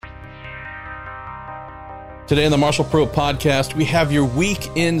Today on the Marshall Pruitt Podcast, we have your Week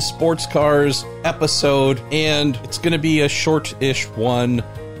in Sports Cars episode, and it's going to be a short-ish one,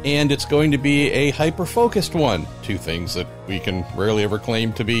 and it's going to be a hyper-focused one. Two things that we can rarely ever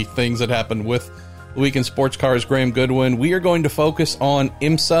claim to be things that happened with the Week in Sports Cars. Graham Goodwin. We are going to focus on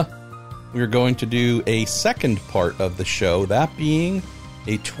IMSA. We are going to do a second part of the show, that being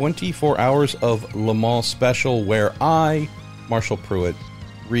a 24 Hours of Le Mans special, where I, Marshall Pruitt,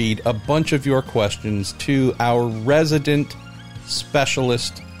 read a bunch of your questions to our resident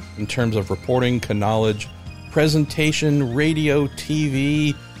specialist in terms of reporting, knowledge, presentation, radio,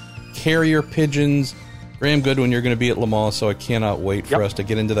 TV, carrier pigeons. Graham Goodwin, you're going to be at Le Mans, so I cannot wait for us to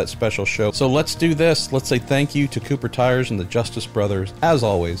get into that special show. So let's do this. Let's say thank you to Cooper Tires and the Justice Brothers, as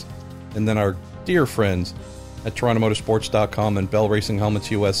always, and then our dear friends at TorontoMotorsports.com and Bell Racing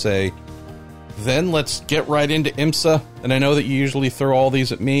Helmets USA. Then let's get right into IMSA, and I know that you usually throw all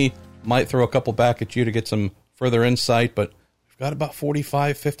these at me, might throw a couple back at you to get some further insight, but we've got about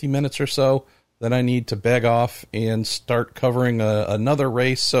 45, 50 minutes or so that I need to beg off and start covering another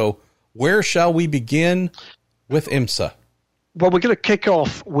race. So where shall we begin with IMSA? Well, we're going to kick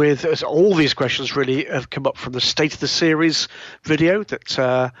off with, as all these questions really have come up from the State of the Series video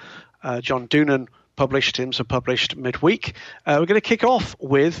that John Doonan IMSA published midweek. We're going to kick off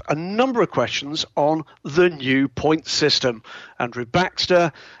with a number of questions on the new point system. Andrew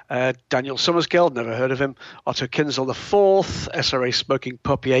Baxter, Daniel Summersgill, never heard of him, Otto Kinzel the fourth, SRA Smoking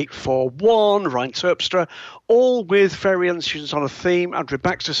Puppy 841, Ryan Terpstra, all with variations on a theme. Andrew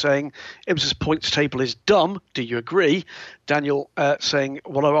Baxter saying IMSA's points table is dumb. Do you agree? Daniel saying,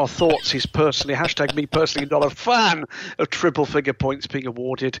 what are our thoughts? He's personally, hashtag me personally, not a fan of triple figure points being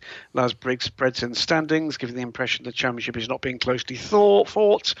awarded. Laz Briggs spreads in standings, giving the impression the championship is not being closely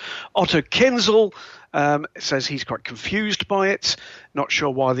fought. Otto Kinzel says he's quite confused by it, not sure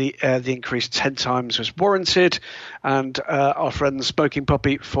why the increase 10 times was warranted. And our friend Smoking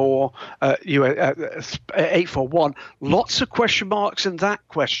Puppy for 841, lots of question marks in that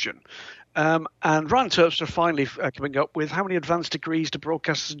question. And Ryan Terpstra finally coming up with how many advanced degrees do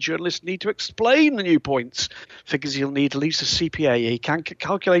broadcasters and journalists need to explain the new points? Figures he'll need at least a CPA,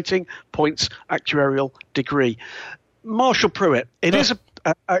 calculating points actuarial degree. Marshall Pruitt, it is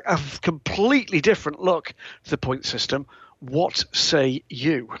a completely different look to the point system. What say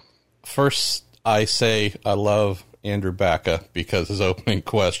you? First, I say I love Andrew Bacca because his opening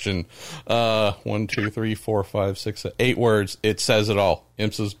question, 1, 2, 3, 4, 5, 6, 8 words. It says it all.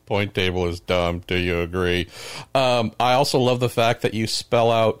 IMSA's point table is dumb. Do you agree? I also love the fact that you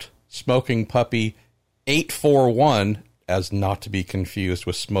spell out Smoking Puppy 841 as not to be confused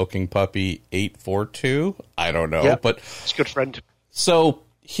with Smoking Puppy 842. I don't know, but it's a good friend. So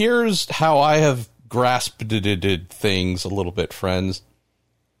here's how I have grasped things a little bit, friends.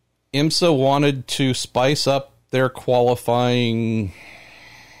 IMSA wanted to spice up their qualifying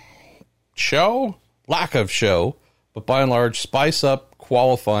show, lack of show, but by and large, spice up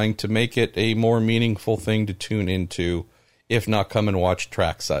qualifying to make it a more meaningful thing to tune into, if not come and watch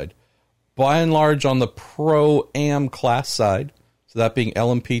trackside. By and large, on the Pro-Am class side, so that being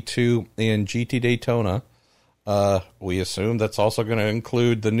LMP2 and GT Daytona, we assume that's also going to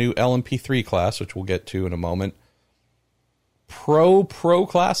include the new LMP3 class, which we'll get to in a moment. Pro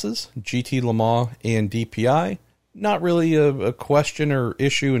classes, GT Le Mans and DPI, not really a question or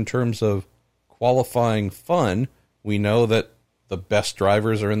issue in terms of qualifying fun. We know that the best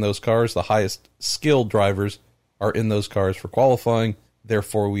drivers are in those cars, the highest skilled drivers are in those cars for qualifying.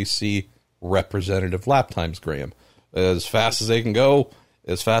 Therefore, we see representative lap times, Graham. As fast as they can go,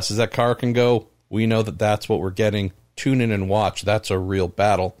 as fast as that car can go, we know that that's what we're getting. Tune in and watch. That's a real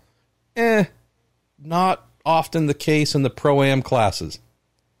battle. Not often the case in the Pro-Am classes,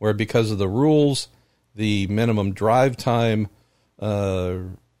 where because of the rules, the minimum drive time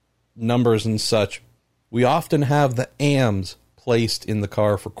numbers and such, we often have the AMs placed in the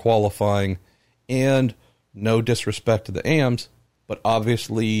car for qualifying, and no disrespect to the AMs, but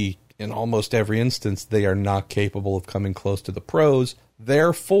obviously in almost every instance, they are not capable of coming close to the pros.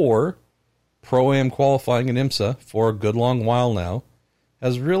 Therefore, Pro-Am qualifying in IMSA for a good long while now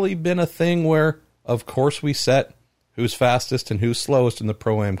has really been a thing where, of course, we set who's fastest and who's slowest in the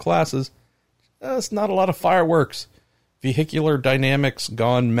Pro-Am classes. It's not a lot of fireworks. Vehicular dynamics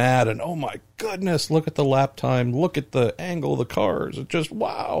gone mad, and oh my goodness, look at the lap time, look at the angle of the cars. It's just,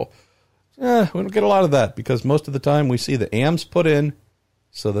 wow. We don't get a lot of that because most of the time we see the AMs put in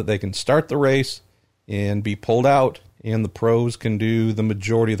so that they can start the race and be pulled out, and the pros can do the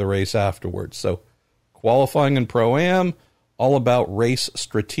majority of the race afterwards. So qualifying in Pro-Am, all about race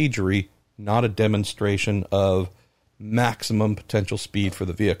strategery, not a demonstration of maximum potential speed for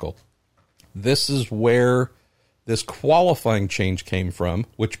the vehicle. This is where this qualifying change came from,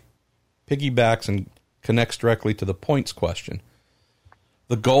 which piggybacks and connects directly to the points question.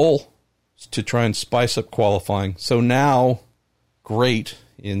 The goal is to try and spice up qualifying. So now, great,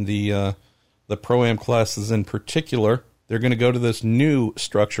 in the Pro-Am classes in particular, they're going to go to this new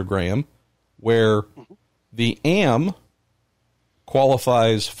structure, Graham, where the AM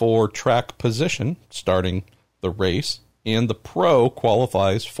qualifies for track position starting the race, and the Pro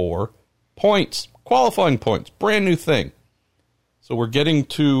qualifies for points, qualifying points, brand new thing. So we're getting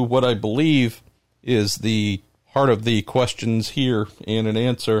to what I believe is the heart of the questions here and an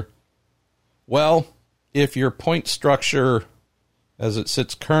answer. Well, if your point structure as it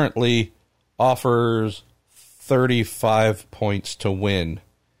sits currently offers 35 points to win,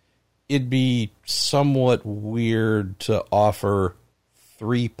 it'd be somewhat weird to offer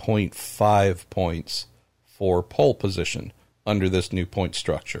 3.5 points for pole position under this new point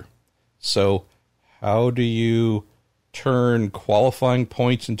structure. So how do you turn qualifying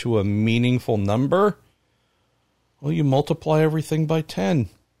points into a meaningful number? Well, you multiply everything by 10.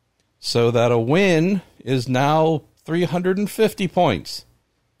 So that a win is now 350 points.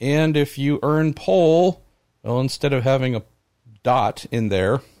 And if you earn pole, well, instead of having a dot in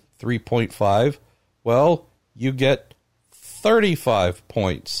there, 3.5, well, you get 35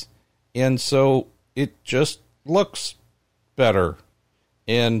 points. And so it just looks better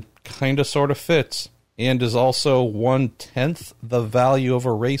and kind of sort of fits and is also 1/10 the value of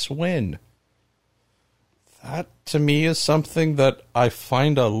a race win. That, to me, is something that I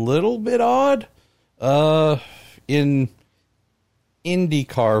find a little bit odd. In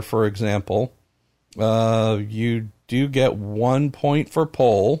IndyCar, for example, you do get 1 point for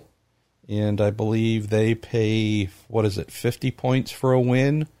pole, and I believe they pay, 50 points for a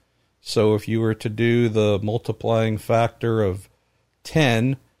win? So if you were to do the multiplying factor of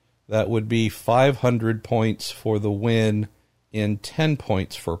 10, that would be 500 points for the win and 10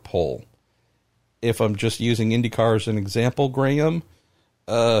 points for pole. If I'm just using IndyCar as an example, Graham,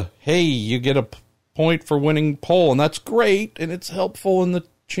 hey, you get a point for winning pole, and that's great, and it's helpful in the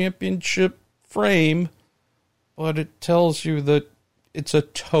championship frame, but it tells you that it's a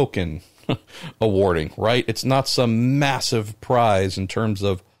token awarding, right? It's not some massive prize in terms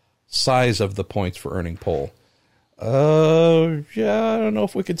of size of the points for earning pole. Yeah, I don't know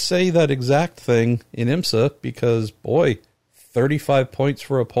if we could say that exact thing in IMSA, because, boy, 35 points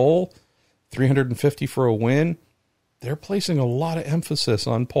for a pole, 350 for a win, they're placing a lot of emphasis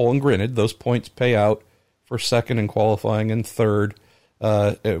on pole. And granted, those points pay out for second in qualifying and third.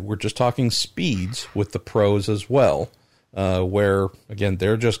 We're just talking speeds with the pros as well, where, again,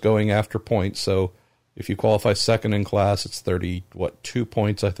 they're just going after points. So if you qualify second in class, it's 2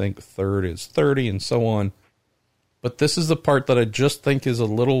 points, I think. Third is 30, and so on. But this is the part that I just think is a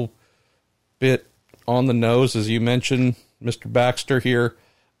little bit on the nose, as you mentioned, Mr. Baxter here.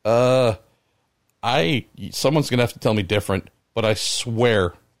 Someone's going to have to tell me different, but I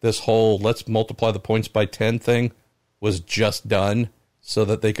swear this whole let's multiply the points by 10 thing was just done so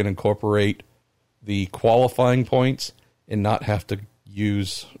that they can incorporate the qualifying points and not have to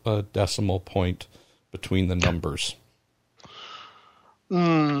use a decimal point between the numbers.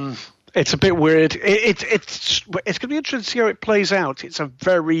 It's a bit weird. It's going to be interesting to see how it plays out. It's a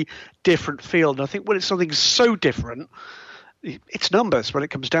very different field. And I think when it's something so different, it's numbers when it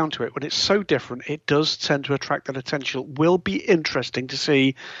comes down to it. When it's so different, it does tend to attract that attention. Will be interesting to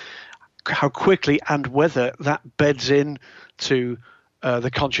see how quickly and whether that beds in to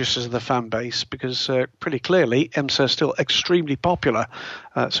the consciousness of the fan base, because pretty clearly IMSA is still extremely popular,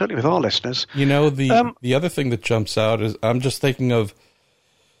 certainly with our listeners. You know, the other thing that jumps out is I'm just thinking of,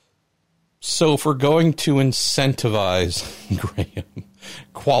 so if we're going to incentivize, Graham,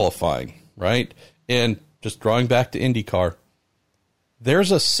 qualifying, right? And just drawing back to IndyCar, there's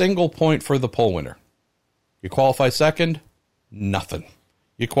a single point for the pole winner. You qualify second, nothing.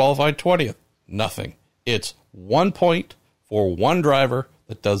 You qualify 20th, nothing. It's 1 point for one driver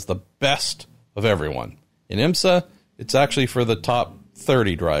that does the best of everyone. In IMSA, it's actually for the top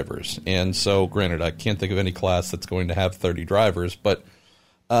 30 drivers. And so, granted, I can't think of any class that's going to have 30 drivers, but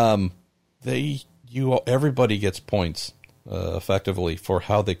everybody gets points effectively for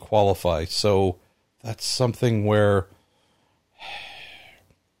how they qualify. So that's something where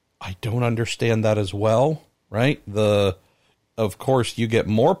I don't understand that as well, right? Of course, you get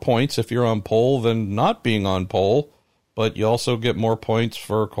more points if you're on pole than not being on pole, but you also get more points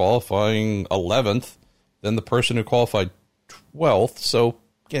for qualifying 11th than the person who qualified 12th. So,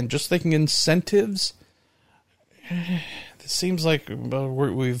 again, just thinking incentives, it seems like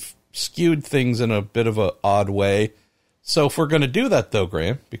we've skewed things in a bit of an odd way. So if we're going to do that, though,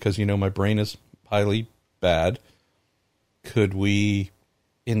 Graham, because, my brain is highly bad, Could we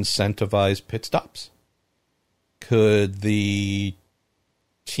incentivize pit stops? Could the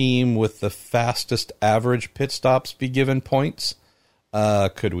team with the fastest average pit stops be given points?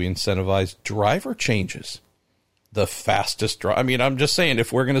 Could we incentivize driver changes? The fastest drive. I mean, I'm just saying,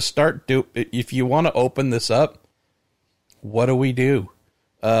 if we're going to if you want to open this up, what do we do?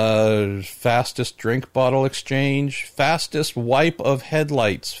 Fastest drink bottle exchange, fastest wipe of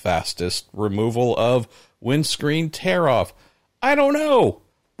headlights, fastest removal of windscreen tear off. I don't know,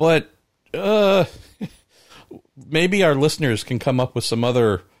 but maybe our listeners can come up with some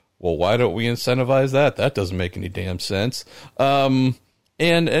other, well, why don't we incentivize that? That doesn't make any damn sense. And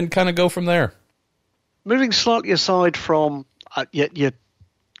kind of go from there. Moving slightly aside from, you're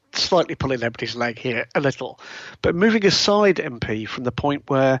slightly pulling everybody's leg here a little, but moving aside, MP, from the point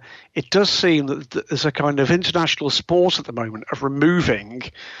where it does seem that there's a kind of international sport at the moment of removing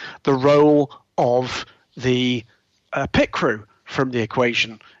the role of the pit crew from the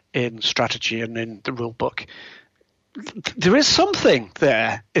equation in strategy and in the rule book. There is something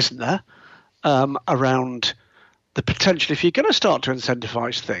there, isn't there, around the potential, if you're going to start to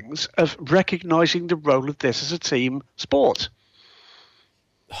incentivize things, of recognizing the role of this as a team sport.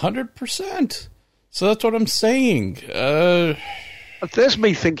 100%. So that's what I'm saying. There's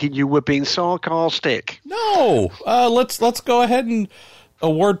me thinking you were being sarcastic. No. Let's go ahead and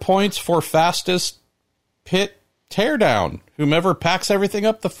award points for fastest pit teardown. Whomever packs everything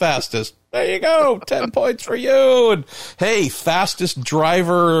up the fastest. There you go. 10 points for you. And hey, fastest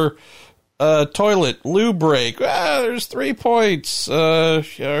driver toilet lube break. There's 3 points.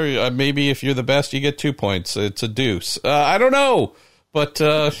 Maybe if you're the best, you get 2 points. It's a deuce. I don't know. But,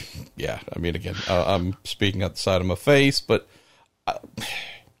 yeah, I mean, again, I'm speaking out the side of my face, but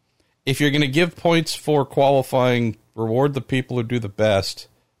if you're going to give points for qualifying, reward the people who do the best,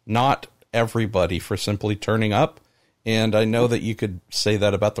 not everybody for simply turning up. And I know that you could say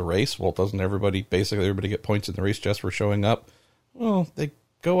that about the race. Well, doesn't everybody get points in the race just for showing up? Well, they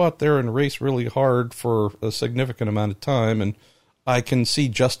go out there and race really hard for a significant amount of time, and I can see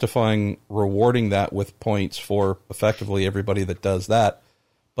justifying rewarding that with points for effectively everybody that does that.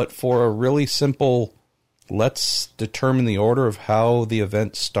 But for a really simple, let's determine the order of how the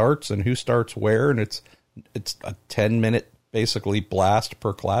event starts and who starts where, and it's a 10-minute basically blast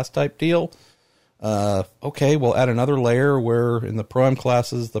per class type deal. Okay, we'll add another layer where in the Pro-Am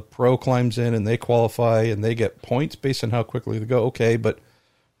classes, the pro climbs in and they qualify and they get points based on how quickly they go. Okay, but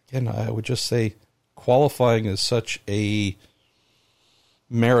again, I would just say qualifying is such a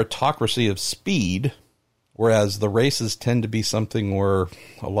meritocracy of speed, whereas the races tend to be something where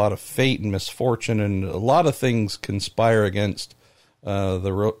a lot of fate and misfortune and a lot of things conspire against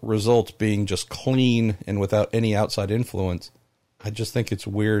the results being just clean and without any outside influence. I just think it's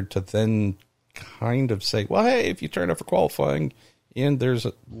weird to then kind of say, well, hey, if you turn up for qualifying and there's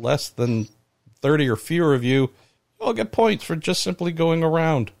less than 30 or fewer of you, you'll get points for just simply going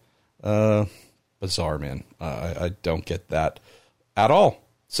around. Bizarre, man. I don't get that at all.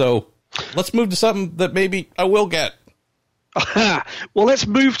 So let's move to something that maybe I will get. Well, let's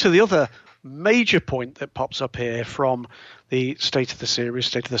move to the other major point that pops up here from the State of the Series,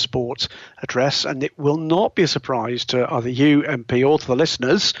 State of the Sport address, and it will not be a surprise to either you, MP, or to the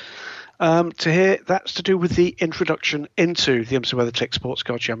listeners to hear that's to do with the introduction into the IMSA WeatherTech Sports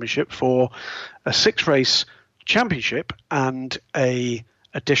Car Championship for a 6-race championship and a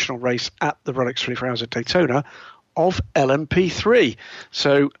additional race at the Rolex 24 Hours at Daytona of LMP3.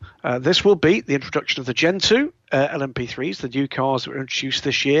 So this will be the introduction of the Gen 2 LMP3s, the new cars that were introduced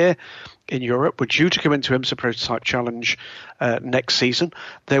this year in Europe. We're due to come into IMSA Prototype Challenge next season.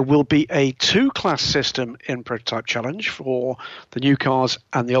 There will be a 2-class system in Prototype Challenge for the new cars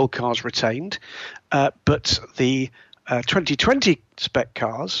and the old cars retained. But the 2020 spec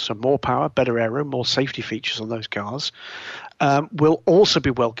cars, so more power, better aero, more safety features on those cars, will also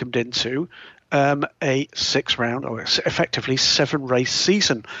be welcomed into a 6-round or effectively 7-race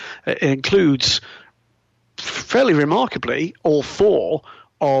season. It includes, fairly remarkably, all 4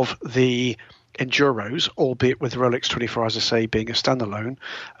 of the Enduros, albeit with the Rolex 24, as I say, being a standalone,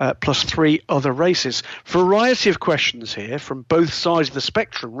 plus 3 other races. Variety of questions here from both sides of the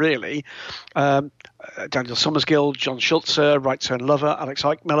spectrum, really. Daniel Summersgill, John Schultzer, Right Turn Lover, Alex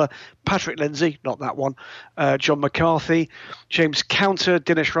Eichmiller, Patrick Lindsay, not that one, John McCarthy, James Counter,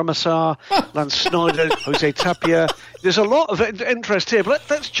 Dinesh Ramasar, Lance Snyder, Jose Tapia. There's a lot of interest here, but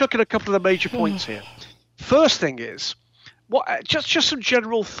let's chuck in a couple of the major points here. First thing is, just some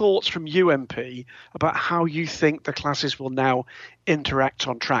general thoughts from you, MP, about how you think the classes will now interact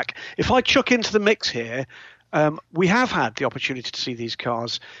on track. If I chuck into the mix here We have had the opportunity to see these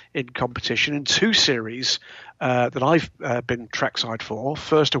cars in competition in 2 series that I've been trackside for.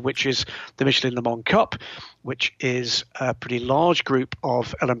 First of which is the Michelin Le Mans Cup, which is a pretty large group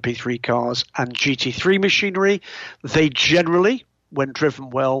of LMP3 cars and GT3 machinery. They generally, when driven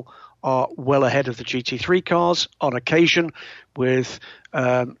well, are well ahead of the GT3 cars on occasion, with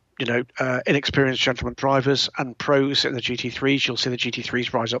inexperienced gentleman drivers and pros in the GT3s. You'll see the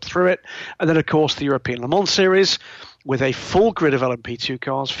GT3s rise up through it. And then, of course, the European Le Mans Series with a full grid of LMP2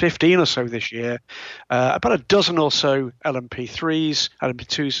 cars, 15 or so this year, about a dozen or so LMP3s,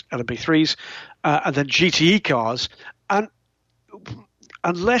 LMP3s, and then GTE cars. And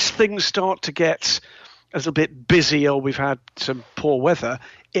unless things start to get a little bit busy or we've had some poor weather,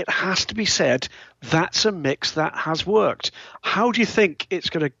 it has to be said that's a mix that has worked. How do you think it's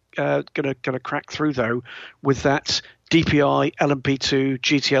going to crack through, though, with that DPI, LMP2,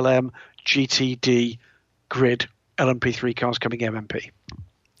 GTLM, GTD grid LMP3 cars coming MMP?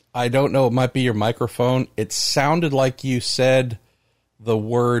 I don't know. It might be your microphone. It sounded like you said the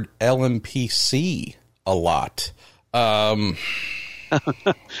word LMPC a lot. I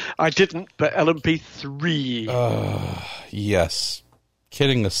didn't, but LMP3. Yes.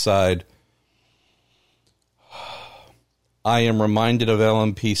 Kidding aside, I am reminded of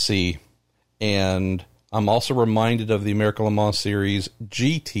LMPC, and I'm also reminded of the American Le Mans Series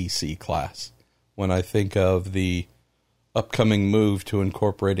GTC class when I think of the upcoming move to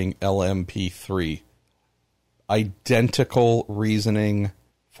incorporating LMP3. Identical reasoning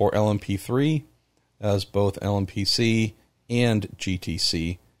for LMP3 as both LMPC and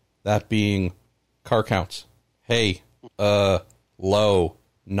GTC, that being car counts. Hey, low,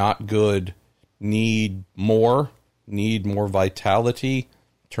 not good, need more vitality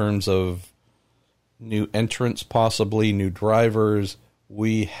in terms of new entrants, possibly new drivers.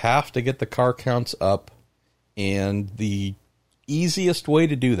 We have to get the car counts up, and the easiest way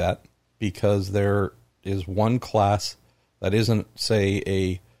to do that, because there is one class that isn't, say,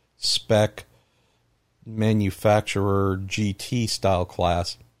 a spec manufacturer GT style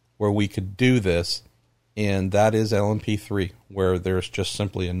class where we could do this, and that is LMP3, where there's just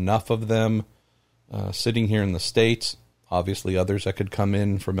simply enough of them sitting here in the States. Obviously others that could come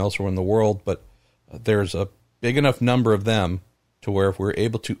in from elsewhere in the world, but there's a big enough number of them to where if we're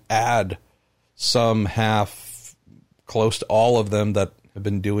able to add some half, close to all of them that have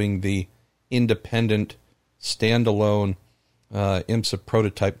been doing the independent, standalone IMSA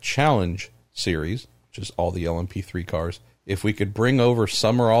Prototype Challenge series, which is all the LMP3 cars, if we could bring over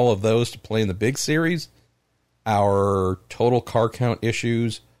some or all of those to play in the big series, our total car count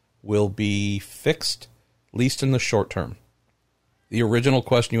issues will be fixed, at least in the short term. The original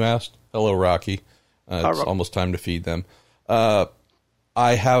question you asked, hello, Rocky. It's almost time to feed them. I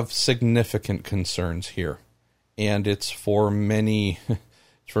have significant concerns here, and it's for many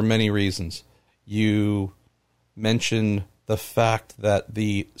reasons. You mentioned the fact that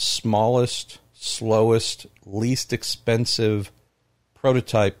the smallest, slowest, least expensive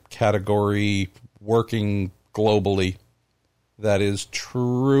prototype category working globally that is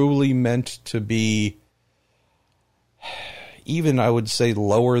truly meant to be even, I would say,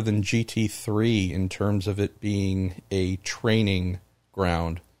 lower than GT3 in terms of it being a training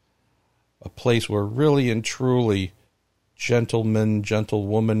ground, a place where really and truly gentlemen,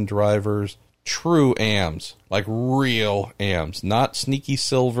 gentlewoman drivers, true AMs, like real AMs, not sneaky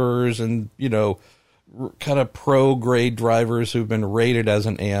silvers and, kind of pro grade drivers who've been rated as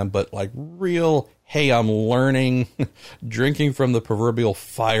an AM, but like real, hey, I'm learning, drinking from the proverbial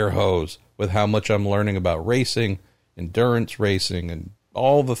fire hose with how much I'm learning about racing, endurance racing, and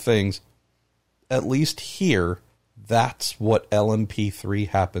all the things. At least here, that's what LMP3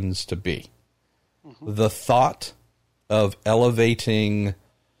 happens to be. Mm-hmm. The thought of elevating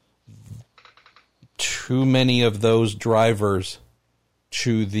too many of those drivers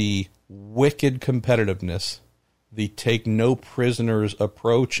to the wicked competitiveness, the take no prisoners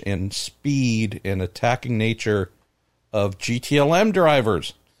approach and speed and attacking nature of GTLM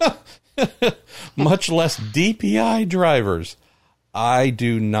drivers, much less DPI drivers. I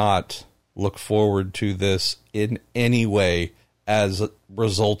do not look forward to this in any way as a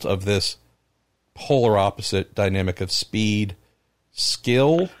result of this polar opposite dynamic of speed,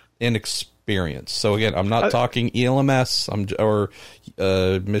 skill, and experience. So again, I'm not talking ELMS, I'm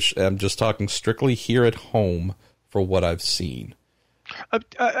just talking strictly here at home for what I've seen.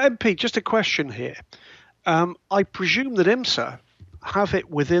 MP, just a question here. I presume that IMSA have it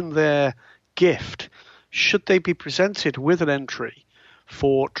within their gift. Should they be presented with an entry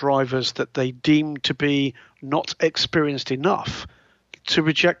for drivers that they deem to be not experienced enough to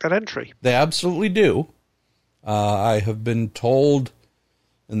reject that entry? They absolutely do. I have been told,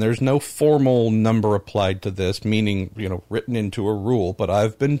 and there's no formal number applied to this, meaning, written into a rule, but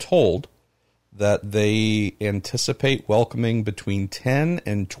I've been told that they anticipate welcoming between 10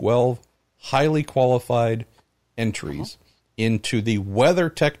 and 12 highly qualified entries into the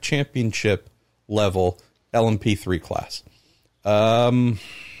WeatherTech Championship level LMP3 class.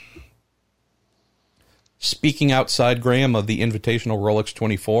 Speaking outside, Graham, of the Invitational Rolex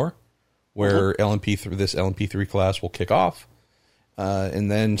 24, where this LMP3 class will kick off,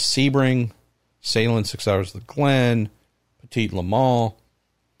 and then Sebring, Salem 6 Hours of the Glen, Petite Le Mans.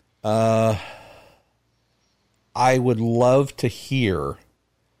 I would love to hear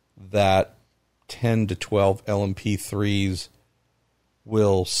that 10 to 12 LMP3s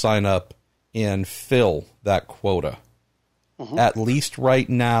will sign up and fill that quota. At least right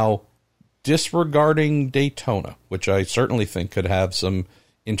now, disregarding Daytona, which I certainly think could have some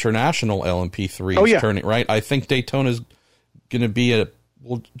international LMP3s turning, right? I think Daytona is going to be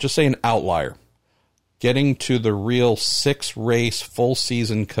we'll just say an outlier. Getting to the real 6-race full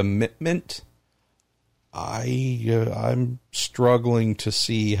season commitment, I'm struggling to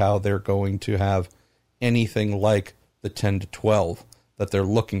see how they're going to have anything like the 10 to 12 that they're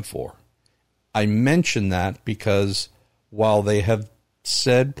looking for. I mention that because while they have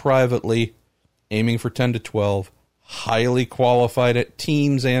said privately, aiming for 10 to 12, highly qualified at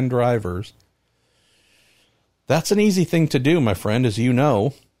teams and drivers, that's an easy thing to do, my friend, as you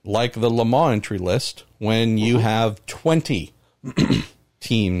know, like the Le Mans entry list, when you have 20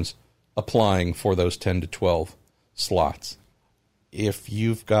 teams applying for those 10 to 12 slots. If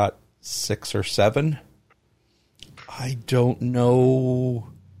you've got 6 or 7, I don't know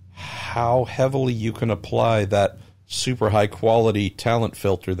how heavily you can apply that super high quality talent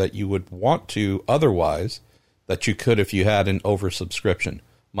filter that you would want to otherwise, that you could if you had an oversubscription.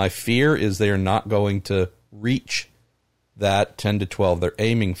 My fear is they are not going to reach that 10 to 12 they're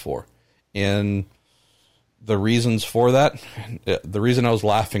aiming for. And the reasons for that, the reason I was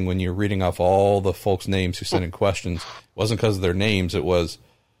laughing when you were reading off all the folks' names who sent in questions wasn't because of their names. It was,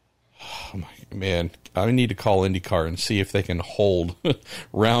 oh my man, I need to call IndyCar and see if they can hold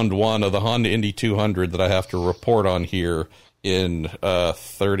round 1 of the Honda Indy 200 that I have to report on here in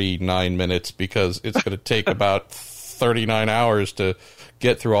 39 minutes, because it's going to take about 39 hours to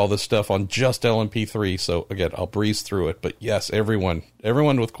get through all this stuff on just LMP3. So again, I'll breeze through it. But yes, everyone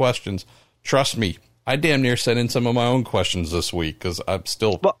with questions, trust me, I damn near sent in some of my own questions this week because I'm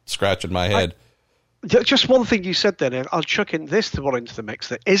still scratching my head. Just one thing you said then, and I'll chuck in this one into the mix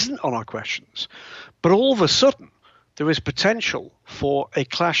that isn't on our questions, but all of a sudden there is potential for a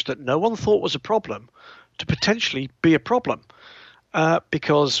clash that no one thought was a problem to potentially be a problem,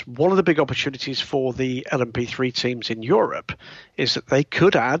 because one of the big opportunities for the LMP3 teams in Europe is that they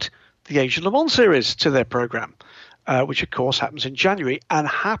could add the Asian Le Mans Series to their program, which of course happens in January and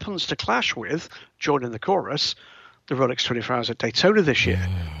happens to clash with, joining the chorus, the Rolex 24 Hours at Daytona this year.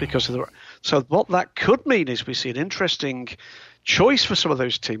 So what that could mean is we see an interesting choice for some of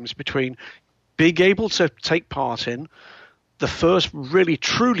those teams between being able to take part in the first really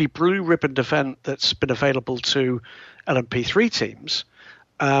truly blue ribbon event that's been available to LMP3 teams,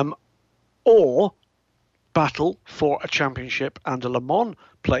 or battle for a championship and a Le Mans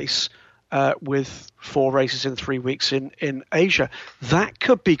place with 4 races in 3 weeks in Asia. That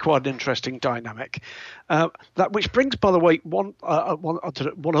could be quite an interesting dynamic. Which brings, by the way, one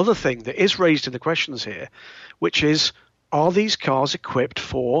other thing that is raised in the questions here, which is, are these cars equipped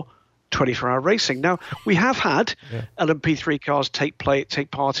for 24-hour racing? Now, we have had LMP3 cars take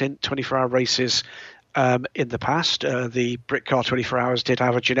part in 24-hour races in the past. The Brit Car 24 Hours did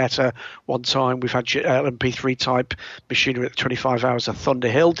have a Ginetta one time. We've had LMP3 type machinery at the 25 Hours of Thunder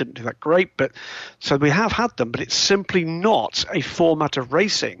Hill. Didn't do that great, but so we have had them, but it's simply not a format of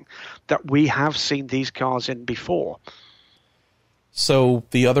racing that we have seen these cars in before. So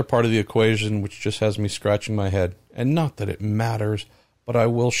the other part of the equation, which just has me scratching my head, and not that it matters, but I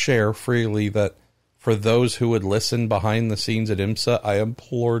will share freely that for those who would listen behind the scenes at IMSA, I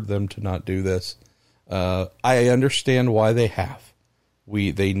implored them to not do this. I understand why they have.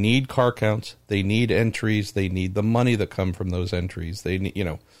 They need car counts, they need entries, they need the money that come from those entries. They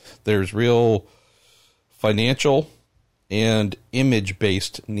need, there's real financial and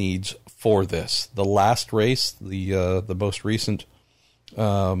image-based needs for this. The last race, the most recent,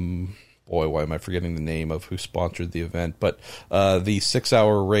 why am I forgetting the name of who sponsored the event? But the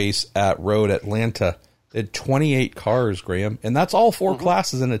 6-hour race at Road Atlanta, it had 28 cars, Graham, and that's all 4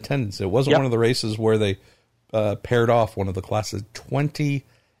 classes in attendance. It wasn't one of the races where they paired off one of the classes.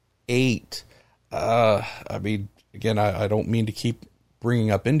 28. I mean, again, I don't mean to keep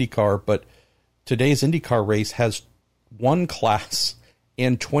bringing up IndyCar, but today's IndyCar race has one class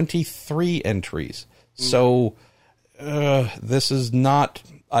and 23 entries. So this is not...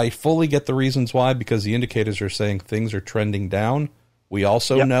 I fully get the reasons why, because the indicators are saying things are trending down. We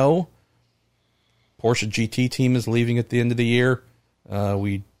also know Porsche GT team is leaving at the end of the year.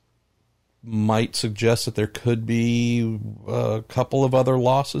 We might suggest that there could be a couple of other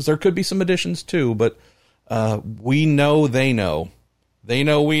losses. There could be some additions too, but we know they know. They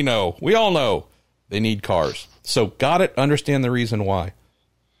know we know. We all know they need cars. So got it, understand the reason why.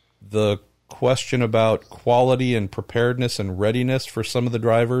 The question about quality and preparedness and readiness for some of the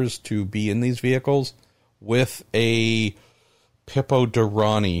drivers to be in these vehicles with a Pippo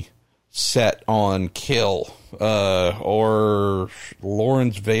Durrani set on kill or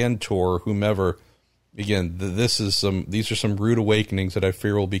Lawrence Vantor, whomever. Again, these are some rude awakenings that I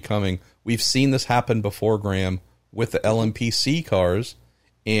fear will be coming. We've seen this happen before, Graham, with the LMPC cars,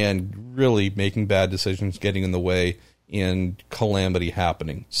 and really making bad decisions getting in the way and calamity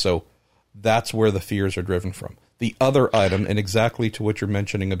happening. So that's where the fears are driven from. The other item, and exactly to what you're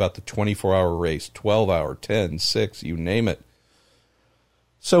mentioning about the 24-hour race, 12-hour, 10, 6, you name it.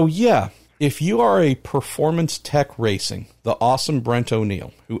 So yeah, if you are a Performance Tech Racing, the awesome Brent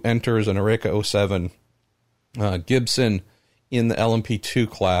O'Neill, who enters an Oreca 07 Gibson in the LMP2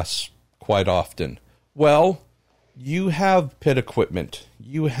 class quite often, well, you have pit equipment.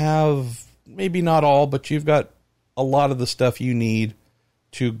 You have, maybe not all, but you've got a lot of the stuff you need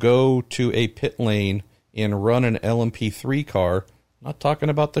to go to a pit lane and run an LMP3 car. Not talking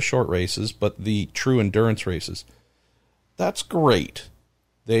about the short races, but the true endurance races. That's great.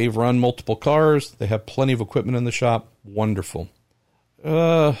 They've run multiple cars. They have plenty of equipment in the shop. Wonderful.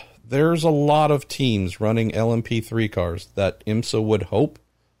 There's a lot of teams running LMP3 cars that IMSA would hope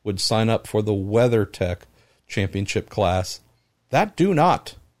would sign up for the WeatherTech Championship class. That do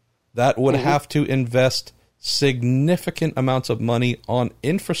not. That would have to invest significant amounts of money on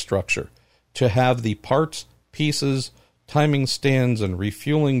infrastructure to have the parts, pieces, timing stands, and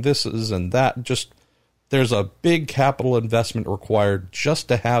refueling thises and that. Just, there's a big capital investment required just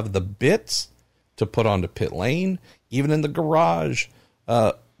to have the bits to put onto pit lane, even in the garage.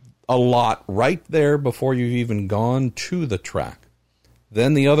 A lot right there before you've even gone to the track.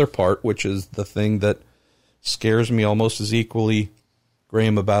 Then the other part, which is the thing that scares me almost as equally,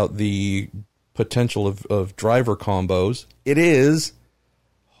 Graham, about the potential of driver combos, it is,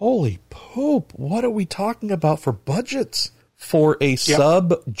 holy poop, what are we talking about for budgets for a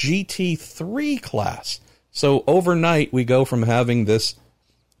sub GT3 class? So overnight we go from having this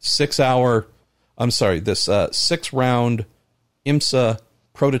 6-round IMSA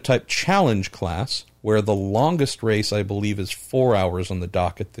prototype challenge class, where the longest race I believe is 4 hours on the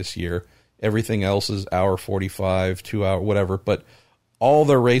docket this year. Everything else is hour 45, 2 hour, whatever, but all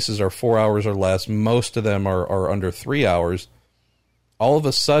their races are 4 hours or less. Most of them are under 3 hours. All of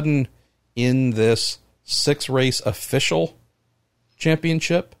a sudden, in this 6-race official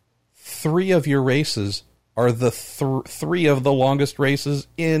championship, 3 of your races are the 3 of the longest races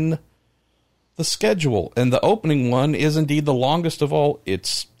in the schedule. And the opening one is indeed the longest of all.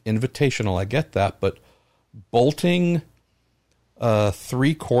 It's invitational, I get that, but bolting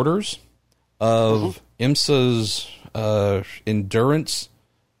 3/4 of IMSA's endurance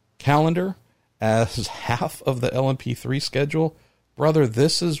calendar as half of the LMP3 schedule, brother,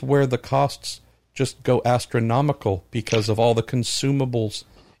 this is where the costs just go astronomical because of all the consumables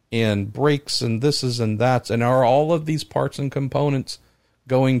and brakes and thises and that's. And are all of these parts and components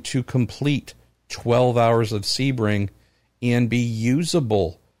going to complete 12 hours of Sebring and be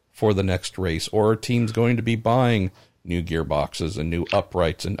usable for the next race? Or are teams going to be buying new gearboxes and new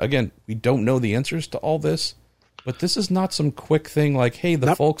uprights? And again, we don't know the answers to all this, but this is not some quick thing like, hey,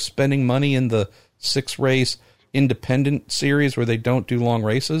 the folks spending money in the 6-race independent series where they don't do long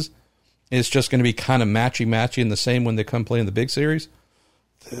races is just going to be kind of matchy in the same when they come play in the big series.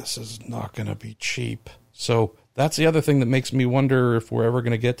 This is not going to be cheap. So that's the other thing that makes me wonder if we're ever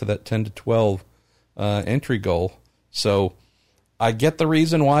going to get to that 10 to 12 entry goal. So I get the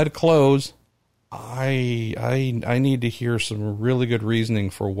reason why to close. I need to hear some really good reasoning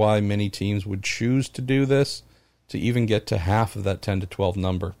for why many teams would choose to do this to even get to half of that 10 to 12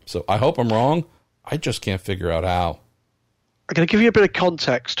 number. So I hope I'm wrong. I just can't figure out how. I'm going to give you a bit of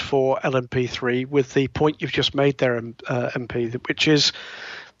context for LMP3 with the point you've just made there, MP, which is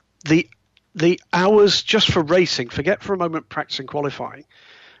the hours just for racing. Forget for a moment practicing qualifying.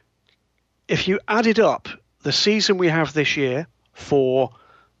 If you added up the season we have this year for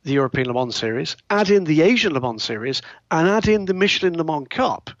the European Le Mans Series, add in the Asian Le Mans Series, and add in the Michelin Le Mans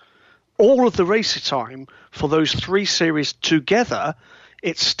Cup, all of the race time for those 3 series together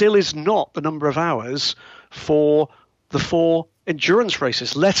it still is not the number of hours for the 4 endurance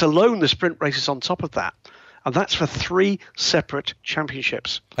races, let alone the sprint races on top of that. And that's for 3 separate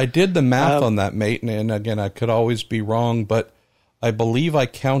championships. I did the math on that, mate, and again, I could always be wrong, but I believe I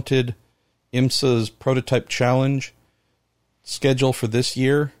counted IMSA's Prototype Challenge schedule for this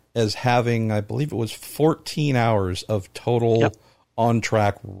year as having, I believe it was 14 hours of total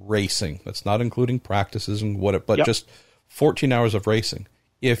on-track racing. That's not including practices and but just 14 hours of racing.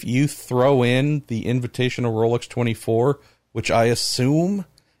 If you throw in the Invitational Rolex 24, which I assume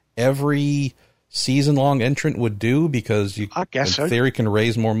every season-long entrant would do because you, in theory, can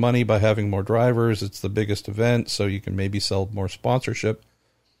raise more money by having more drivers. It's the biggest event, so you can maybe sell more sponsorship.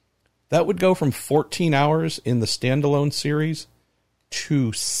 That would go from 14 hours in the standalone series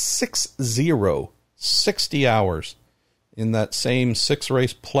to 60 hours in that same 6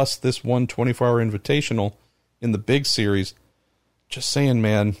 race plus this one 24-hour invitational in the big series. Just saying,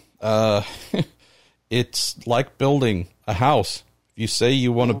 man, it's like building a house. If you say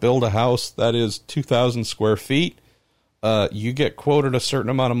you want to build a house that is 2,000 square feet, you get quoted a certain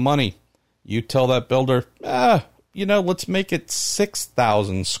amount of money. You tell that builder, let's make it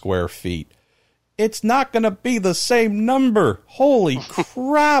 6,000 square feet. It's not going to be the same number. Holy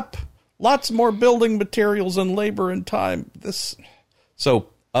crap. Lots more building materials and labor and time. So,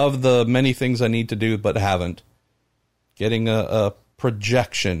 of the many things I need to do but haven't, getting a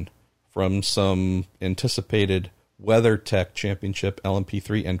projection from some anticipated WeatherTech Championship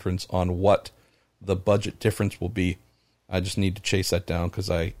LMP3 entrants on what the budget difference will be. I just need to chase that down because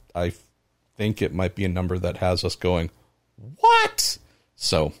I think it might be a number that has us going, what?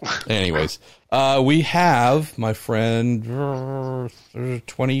 So, anyways, we have, my friend,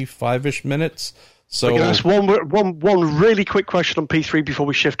 25-ish minutes. So that's one really quick question on P3 before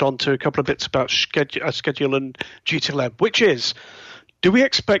we shift on to a couple of bits about schedule and GTLM, which is, do we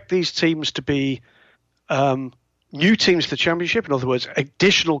expect these teams to be new teams to the championship, in other words,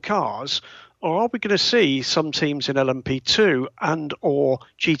 additional cars, or are we going to see some teams in LMP2 and or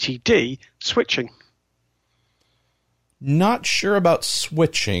GTD switching? Not sure about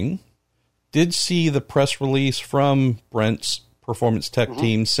switching. Did see the press release from Brent's Performance Tech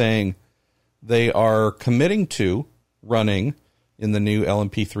team saying they are committing to running in the new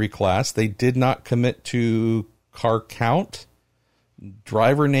LMP3 class. They did not commit to car count,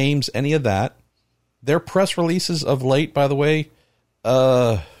 driver names, any of that. Their press releases of late, by the way,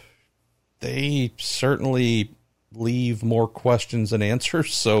 they certainly leave more questions than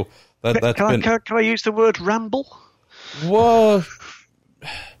answers. So can I use the word ramble? Well,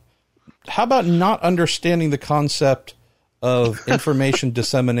 how about not understanding the concept of information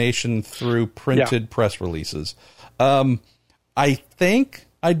dissemination through printed press releases? I think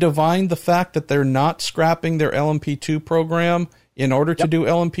I divined the fact that they're not scrapping their LMP2 program in order to do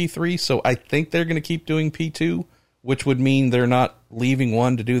LMP3, so I think they're going to keep doing P2, which would mean they're not leaving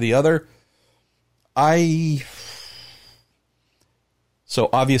one to do the other. So,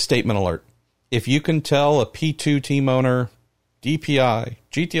 obvious statement alert. If you can tell a P2 team owner, DPI,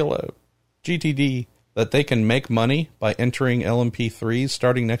 GTLO, GTD, that they can make money by entering LMP3s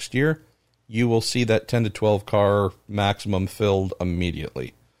starting next year, you will see that 10 to 12 car maximum filled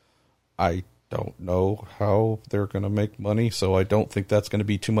immediately. I don't know how they're going to make money, so I don't think that's going to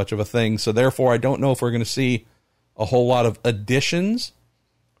be too much of a thing. So therefore, I don't know if we're going to see a whole lot of additions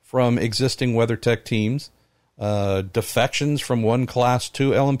from existing WeatherTech teams. Defections from one class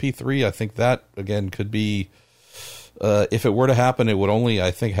to LMP3, I think that, again, could be, if it were to happen, it would only,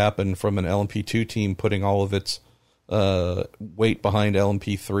 I think, happen from an LMP2 team putting all of its weight behind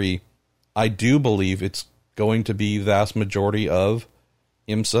LMP3. I do believe it's going to be the vast majority of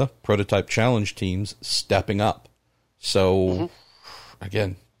IMSA Prototype Challenge teams stepping up. So,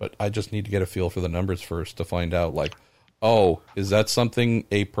 again, but I just need to get a feel for the numbers first to find out, like, oh, is that something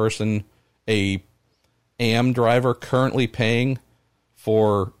a AM driver currently paying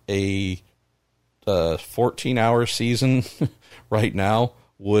for a 14-hour season right now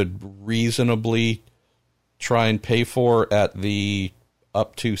would reasonably try and pay for at the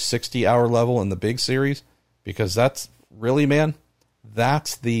up to 60-hour level in the big series? Because that's really, man,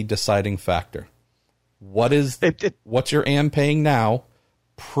 that's the deciding factor. What's your AM paying now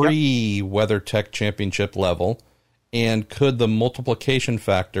pre-WeatherTech Championship level? And could the multiplication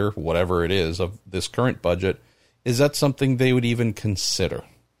factor, whatever it is, of this current budget, is that something they would even consider?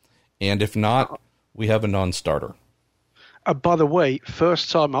 And if not, we have a non-starter. By the way,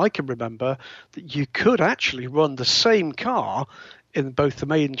 first time I can remember that you could actually run the same car in both the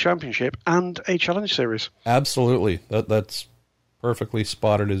Maiden Championship and a Challenge Series. Absolutely. That's perfectly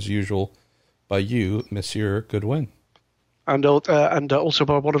spotted as usual by you, Monsieur Goodwin. and also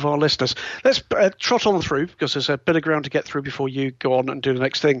by one of our listeners. Let's trot on through, because there's a bit of ground to get through before you go on and do the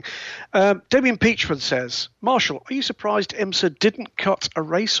next thing. Damien Peachford says, Marshall, are you surprised IMSA didn't cut a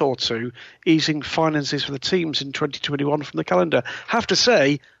race or two, easing finances for the teams in 2021 from the calendar? Have to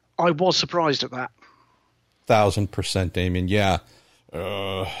say, I was surprised at that. 1,000%, Damien. Yeah.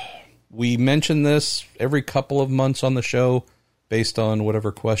 We mention this every couple of months on the show based on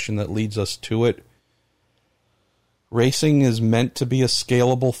whatever question that leads us to it. Racing is meant to be a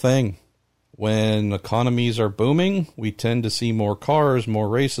scalable thing. When economies are booming, we tend to see more cars, more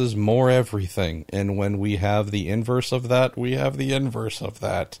races, more everything. And when we have the inverse of that, we have the inverse of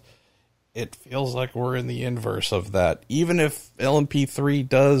that. It feels like we're in the inverse of that. Even if LMP3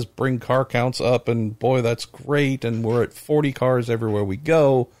 does bring car counts up, and boy, that's great, and we're at 40 cars everywhere we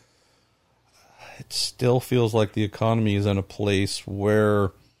go, it still feels like the economy is in a place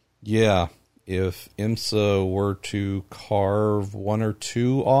where, yeah, if IMSA were to carve one or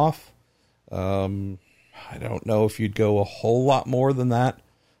two off, I don't know if you'd go a whole lot more than that.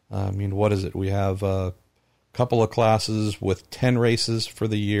 I mean, what is it? We have a couple of classes with 10 races for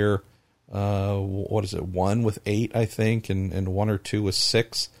the year. What is it? One with 8, I think, and one or two with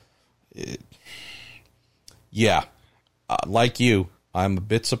 6. Like you, I'm a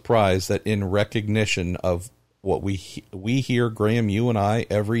bit surprised that in recognition of what we hear, Graham, you and I,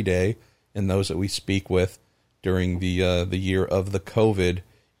 every day, and those that we speak with during the year of the COVID,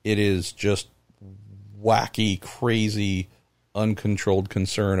 it is just wacky, crazy, uncontrolled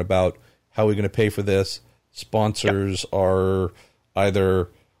concern about how we're going to pay for this. Sponsors are either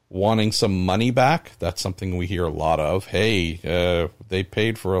wanting some money back. That's something we hear a lot of. Hey, they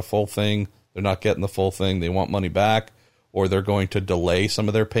paid for a full thing. They're not getting the full thing. They want money back, or they're going to delay some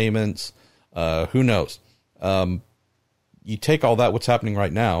of their payments. Who knows? You take all that, what's happening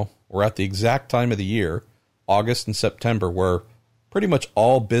right now, we're at the exact time of the year, August and September, where pretty much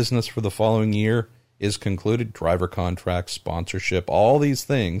all business for the following year is concluded. Driver contracts, sponsorship, all these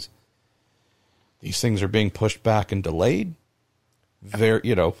things. These things are being pushed back and delayed.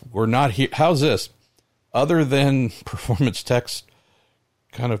 We're not here. How's this? Other than performance text,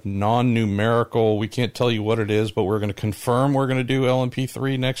 kind of non-numerical, we can't tell you what it is, but we're going to confirm we're going to do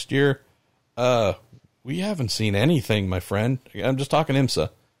LMP3 next year. We haven't seen anything, my friend. I'm just talking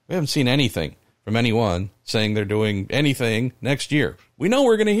IMSA. We haven't seen anything from anyone saying they're doing anything next year. We know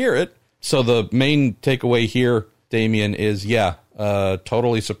we're going to hear it. So the main takeaway here, Damien, is,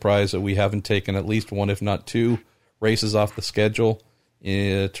 totally surprised that we haven't taken at least one, if not two, races off the schedule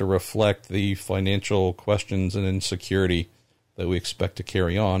to reflect the financial questions and insecurity that we expect to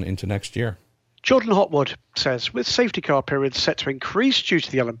carry on into next year. Jordan Hotwood says, with safety car periods set to increase due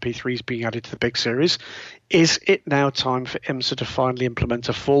to the LMP3s being added to the big series, is it now time for IMSA to finally implement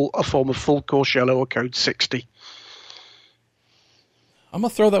a form of full course yellow or code 60? I'm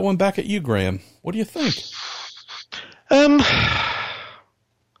going to throw that one back at you, Graham. What do you think? I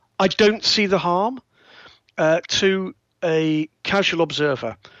don't see the harm. To a casual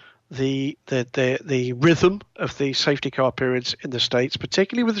observer, the rhythm of the safety car periods in the States,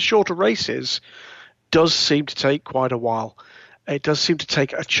 particularly with the shorter races, does seem to take quite a while. It does seem to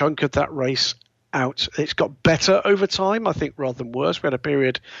take a chunk of that race out. It's got better over time, I think, rather than worse. We had a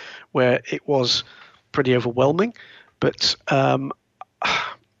period where it was pretty overwhelming, but I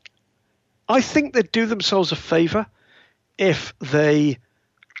think they'd do themselves a favor if they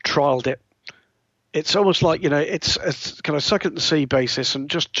trialed it. It's almost like, it's a kind of suck it and see basis, and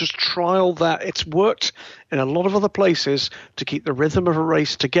just trial that. It's worked in a lot of other places to keep the rhythm of a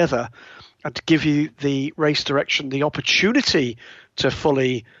race together and to give you the race direction, the opportunity to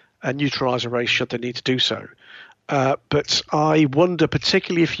fully neutralize a race should they need to do so. But I wonder,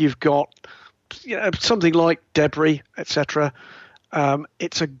 particularly if you've got something like debris, etc.,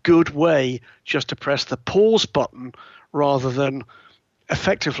 it's a good way just to press the pause button rather than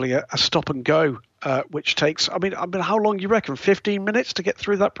effectively a stop and go, which takes, I mean, how long do you reckon? 15 minutes to get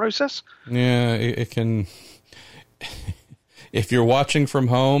through that process? Yeah, it can. If you're watching from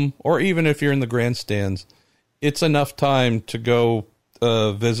home, or even if you're in the grandstands, it's enough time to go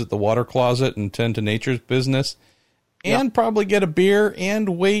visit the water closet and tend to nature's business, and probably get a beer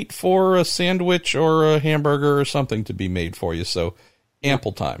and wait for a sandwich or a hamburger or something to be made for you. So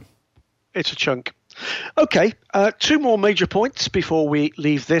ample time. It's a chunk. Okay, two more major points before we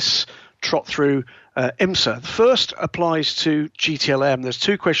leave this trot through IMSA. The first applies to GTLM. There's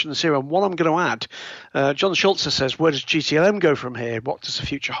two questions here, and one I'm going to add. John Schultz says, where does GTLM go from here? What does the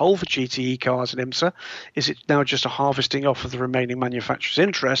future hold for GTE cars in IMSA? Is it now just a harvesting off of the remaining manufacturer's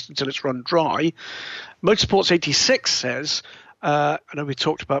interest until it's run dry? Motorsports 86 says, I know we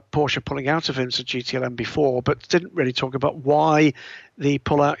talked about Porsche pulling out of IMSA GTLM before, but didn't really talk about why the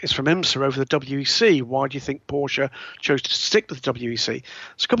pullout is from IMSA over the WEC. Why do you think Porsche chose to stick with the WEC?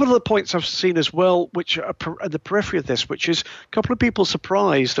 There's a couple of other points I've seen as well, which are at the periphery of this, which is a couple of people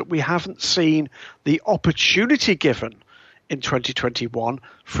surprised that we haven't seen the opportunity given in 2021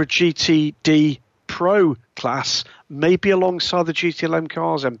 for GTD Pro class, maybe alongside the GTLM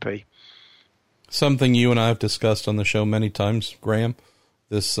cars, MP. Something you and I have discussed on the show many times, Graham,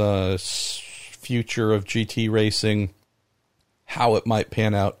 this future of GT racing, how it might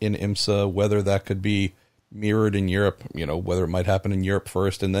pan out in IMSA, whether that could be mirrored in Europe, whether it might happen in Europe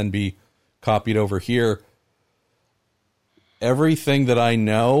first and then be copied over here. Everything that I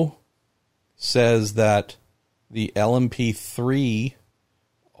know says that the LMP3,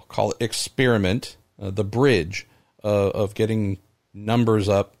 I'll call it experiment, the bridge of getting numbers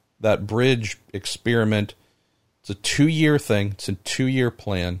up, that bridge experiment, it's a 2-year thing. It's a 2-year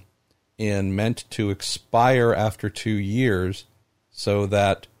plan and meant to expire after 2 years so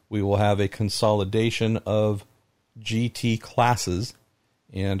that we will have a consolidation of GT classes.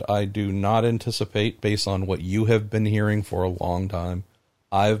 And I do not anticipate, based on what you have been hearing for a long time,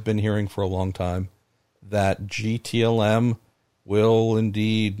 I've been hearing for a long time, that GTLM will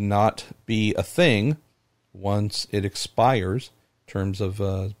indeed not be a thing once it expires, terms of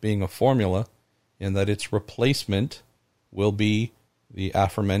being a formula, and that its replacement will be the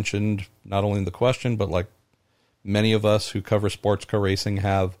aforementioned, not only in the question, but like many of us who cover sports car racing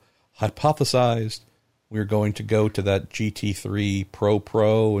have hypothesized, we're going to go to that GT3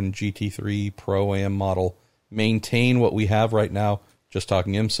 Pro and GT3 Pro-Am model, maintain what we have right now, just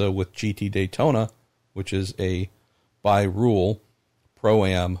talking IMSA with GT Daytona, which is a by rule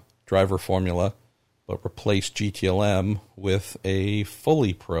Pro-Am driver formula, but replace GTLM with a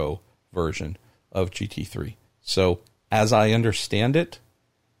fully pro version of GT3. So, as I understand it,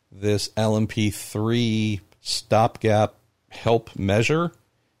 this LMP3 stopgap help measure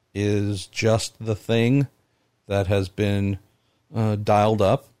is just the thing that has been dialed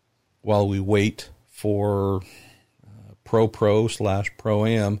up while we wait for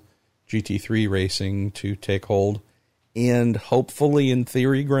Pro/Pro-Am GT3 racing to take hold and hopefully, in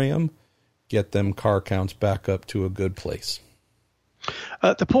theory, Graham, get them car counts back up to a good place.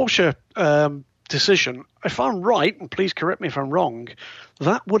 The Porsche decision, if I'm right, and please correct me if I'm wrong,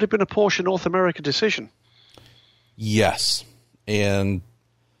 that would have been a Porsche North America decision. Yes. And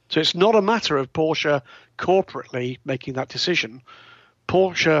so it's not a matter of Porsche corporately making that decision.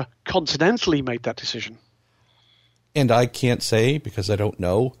 Porsche continentally made that decision. And I can't say, because I don't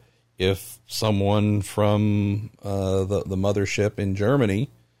know, if someone from the mothership in Germany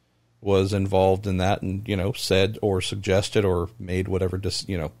was involved in that and, said or suggested or made whatever,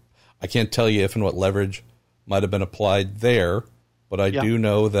 I can't tell you if and what leverage might have been applied there, but I do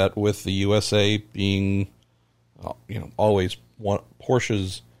know that with the USA being, always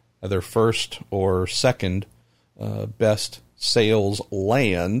Porsche's either first or second best sales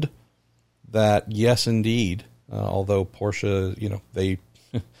land, that yes, indeed, although Porsche,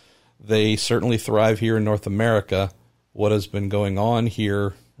 they certainly thrive here in North America, what has been going on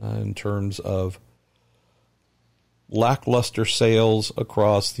here in terms of lackluster sales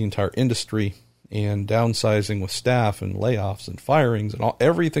across the entire industry and downsizing with staff and layoffs and firings and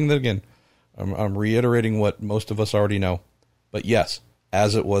everything that, again, I'm reiterating what most of us already know. But yes,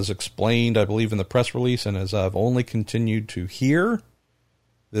 as it was explained, I believe, in the press release, and as I've only continued to hear,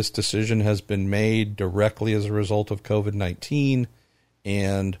 this decision has been made directly as a result of COVID-19,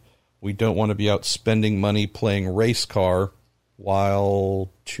 and we don't want to be out spending money playing race car while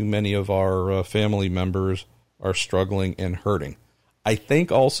too many of our family members are struggling and hurting. I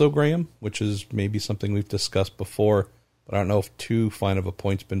think also, Graham, which is maybe something we've discussed before, but I don't know if too fine of a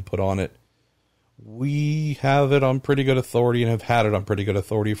point's been put on it. We have it on pretty good authority and have had it on pretty good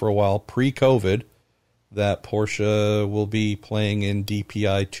authority for a while, pre-COVID, that Porsche will be playing in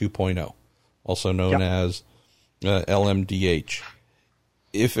DPI 2.0, also known as LMDH.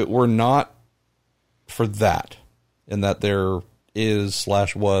 If it were not for that, and that there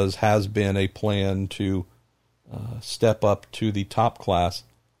has been a plan to step up to the top class,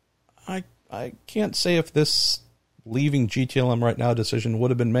 I can't say if this leaving GTLM right now decision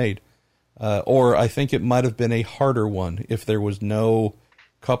would have been made. Or I think it might have been a harder one if there was no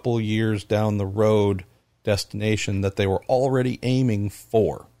couple years down the road destination that they were already aiming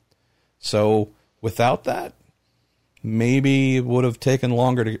for. So without that, maybe it would have taken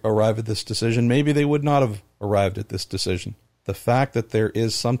longer to arrive at this decision. Maybe they would not have arrived at this decision. The fact that there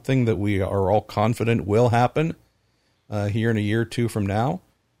is something that we are all confident will happen here in a year or two from now,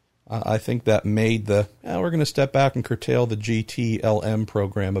 I think that made we're going to step back and curtail the GTLM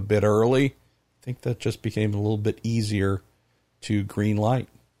program a bit early. I think that just became a little bit easier to green light.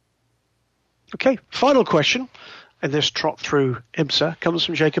 Okay, final question, and this trot through IMSA comes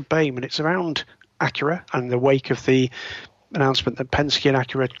from Jacob Bain, and it's around Acura and in the wake of the announcement that Penske and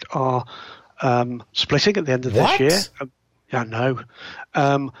Acura are splitting at the end of this year. Yeah, no.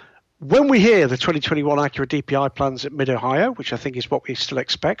 When we hear the 2021 Acura DPI plans at Mid-Ohio, which I think is what we still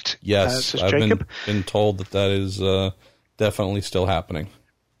expect, yes, says I've Jacob. been told that is definitely still happening.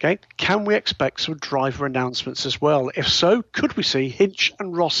 Okay, can we expect some driver announcements as well? If so, could we see Hinch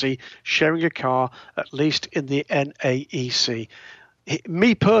and Rossi sharing a car, at least in the NAEC?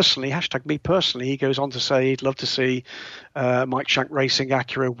 Me personally, he goes on to say he'd love to see Mike Shank Racing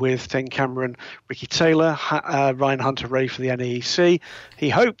Acura with Ten Cameron, Ricky Taylor, Ryan Hunter-Ray for the NEC. He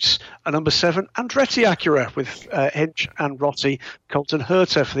hopes a number 7 Andretti Acura with Hinch and Rossi, Colton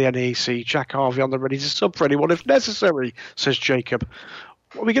Herter for the NEC, Jack Harvey on the ready to sub for anyone if necessary, says Jacob.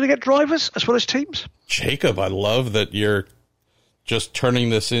 Are we going to get drivers as well as teams? Jacob, I love that you're just turning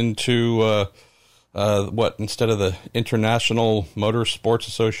this into instead of the International Motorsports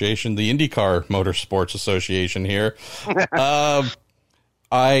Association, the IndyCar Motorsports Association here.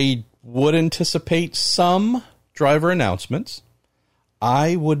 I would anticipate some driver announcements.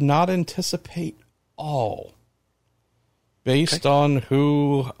 I would not anticipate all, based on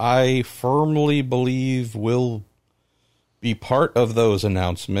who I firmly believe will be part of those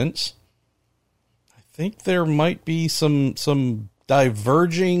announcements. I think there might be some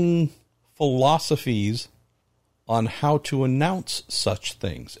diverging philosophies on how to announce such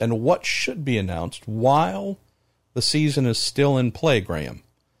things and what should be announced while the season is still in play, Graham.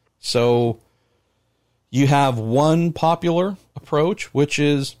 So you have one popular approach, which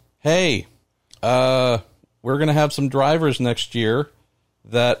is, hey, we're going to have some drivers next year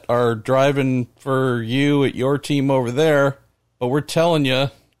that are driving for you at your team over there, but we're telling you,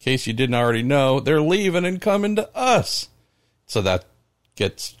 in case you didn't already know, they're leaving and coming to us. So that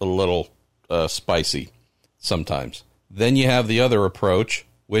gets a little spicy sometimes. Then you have the other approach,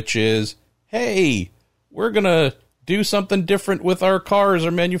 which is, hey, we're going to do something different with our cars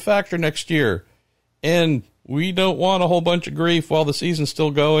or manufacturer next year, and we don't want a whole bunch of grief while the season's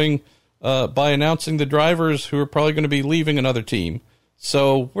still going by announcing the drivers who are probably going to be leaving another team.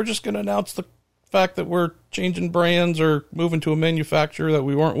 So we're just going to announce the fact that we're changing brands or moving to a manufacturer that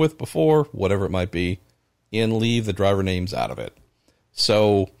we weren't with before, whatever it might be, and leave the driver names out of it.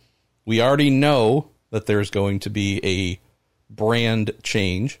 So we already know that there's going to be a brand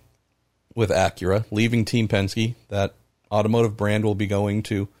change with Acura, leaving Team Penske. That automotive brand will be going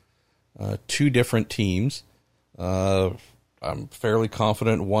to 2 different teams. I'm fairly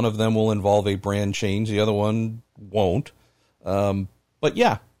confident one of them will involve a brand change. The other one won't. But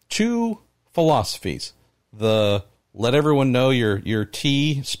yeah, 2 philosophies. The let everyone know your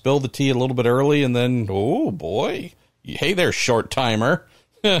tea, spill the tea a little bit early, and then, oh boy, hey there, short timer.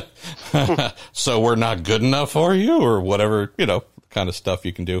 So we're not good enough for you, or whatever, kind of stuff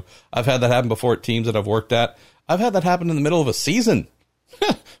you can do. I've had that happen before at teams that I've worked at. I've had that happen in the middle of a season.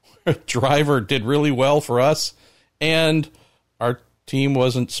 A driver did really well for us, and our team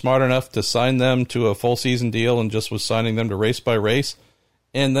wasn't smart enough to sign them to a full season deal and just was signing them to race by race.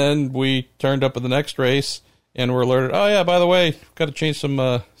 And then we turned up at the next race and were alerted, oh yeah, by the way, got to change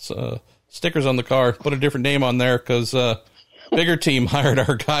some stickers on the car, put a different name on there because bigger team hired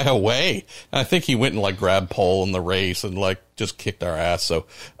our guy away. I think he went and grabbed pole in the race and just kicked our ass. So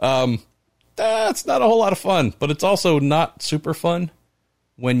that's not a whole lot of fun, but it's also not super fun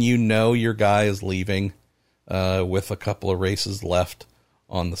when your guy is leaving with a couple of races left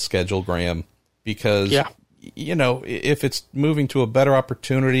on the schedule, Graham, because if it's moving to a better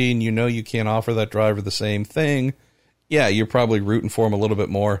opportunity and you can't offer that driver the same thing, yeah, you're probably rooting for him a little bit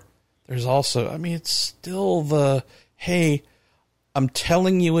more. There's also, it's still the, hey, I'm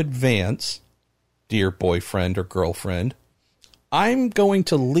telling you advance, dear boyfriend or girlfriend, I'm going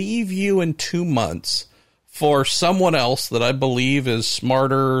to leave you in 2 months for someone else that I believe is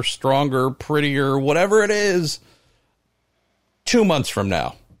smarter, stronger, prettier, whatever it is, 2 months from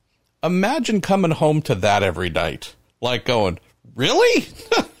now. Imagine coming home to that every night, going, really?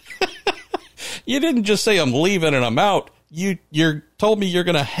 You didn't just say I'm leaving and I'm out. You told me you're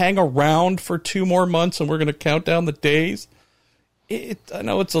going to hang around for 2 more months and we're going to count down the days. I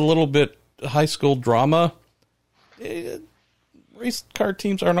know it's a little bit high school drama. Race car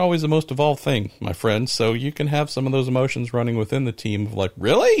teams aren't always the most evolved thing, my friend. So you can have some of those emotions running within the team of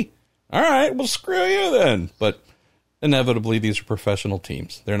really? All right, well, screw you then. But inevitably, these are professional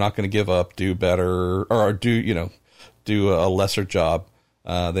teams. They're not going to give up, do better, or do a lesser job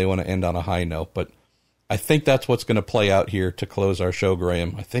They want to end on a high note, but I think that's what's going to play out here to close our show,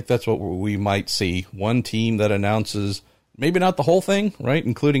 Graham. I think that's what we might see. One team that announces maybe not the whole thing, right,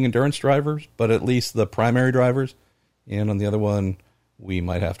 including endurance drivers, but at least the primary drivers. And on the other one, we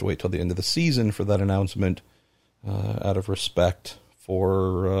might have to wait till the end of the season for that announcement out of respect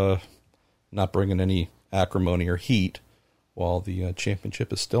for not bringing any acrimony or heat while the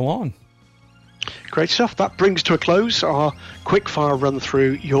championship is still on. Great stuff. That brings to a close our quick-fire run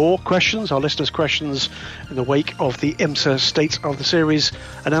through your questions, our listeners' questions in the wake of the IMSA State of the Series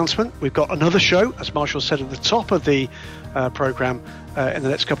announcement. We've got another show, as Marshall said at the top of the programme, in the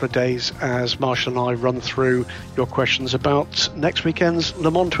next couple of days, as Marshall and I run through your questions about next weekend's Le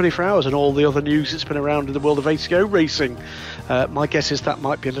Mans 24 Hours and all the other news that's been around in the world of ATO racing. My guess is that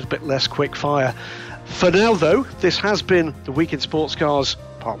might be a little bit less quick-fire. For now, though, this has been the Week in Sports Cars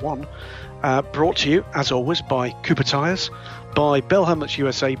Part 1. Brought to you, as always, by Cooper Tyres, by Bell Helmets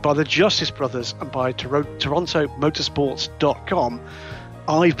USA, by the Justice Brothers, and by TorontoMotorsports.com.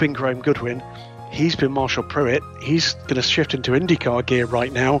 I've been Graham Goodwin. He's been Marshall Pruitt. He's going to shift into IndyCar gear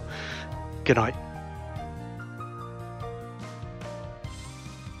right now. Good night.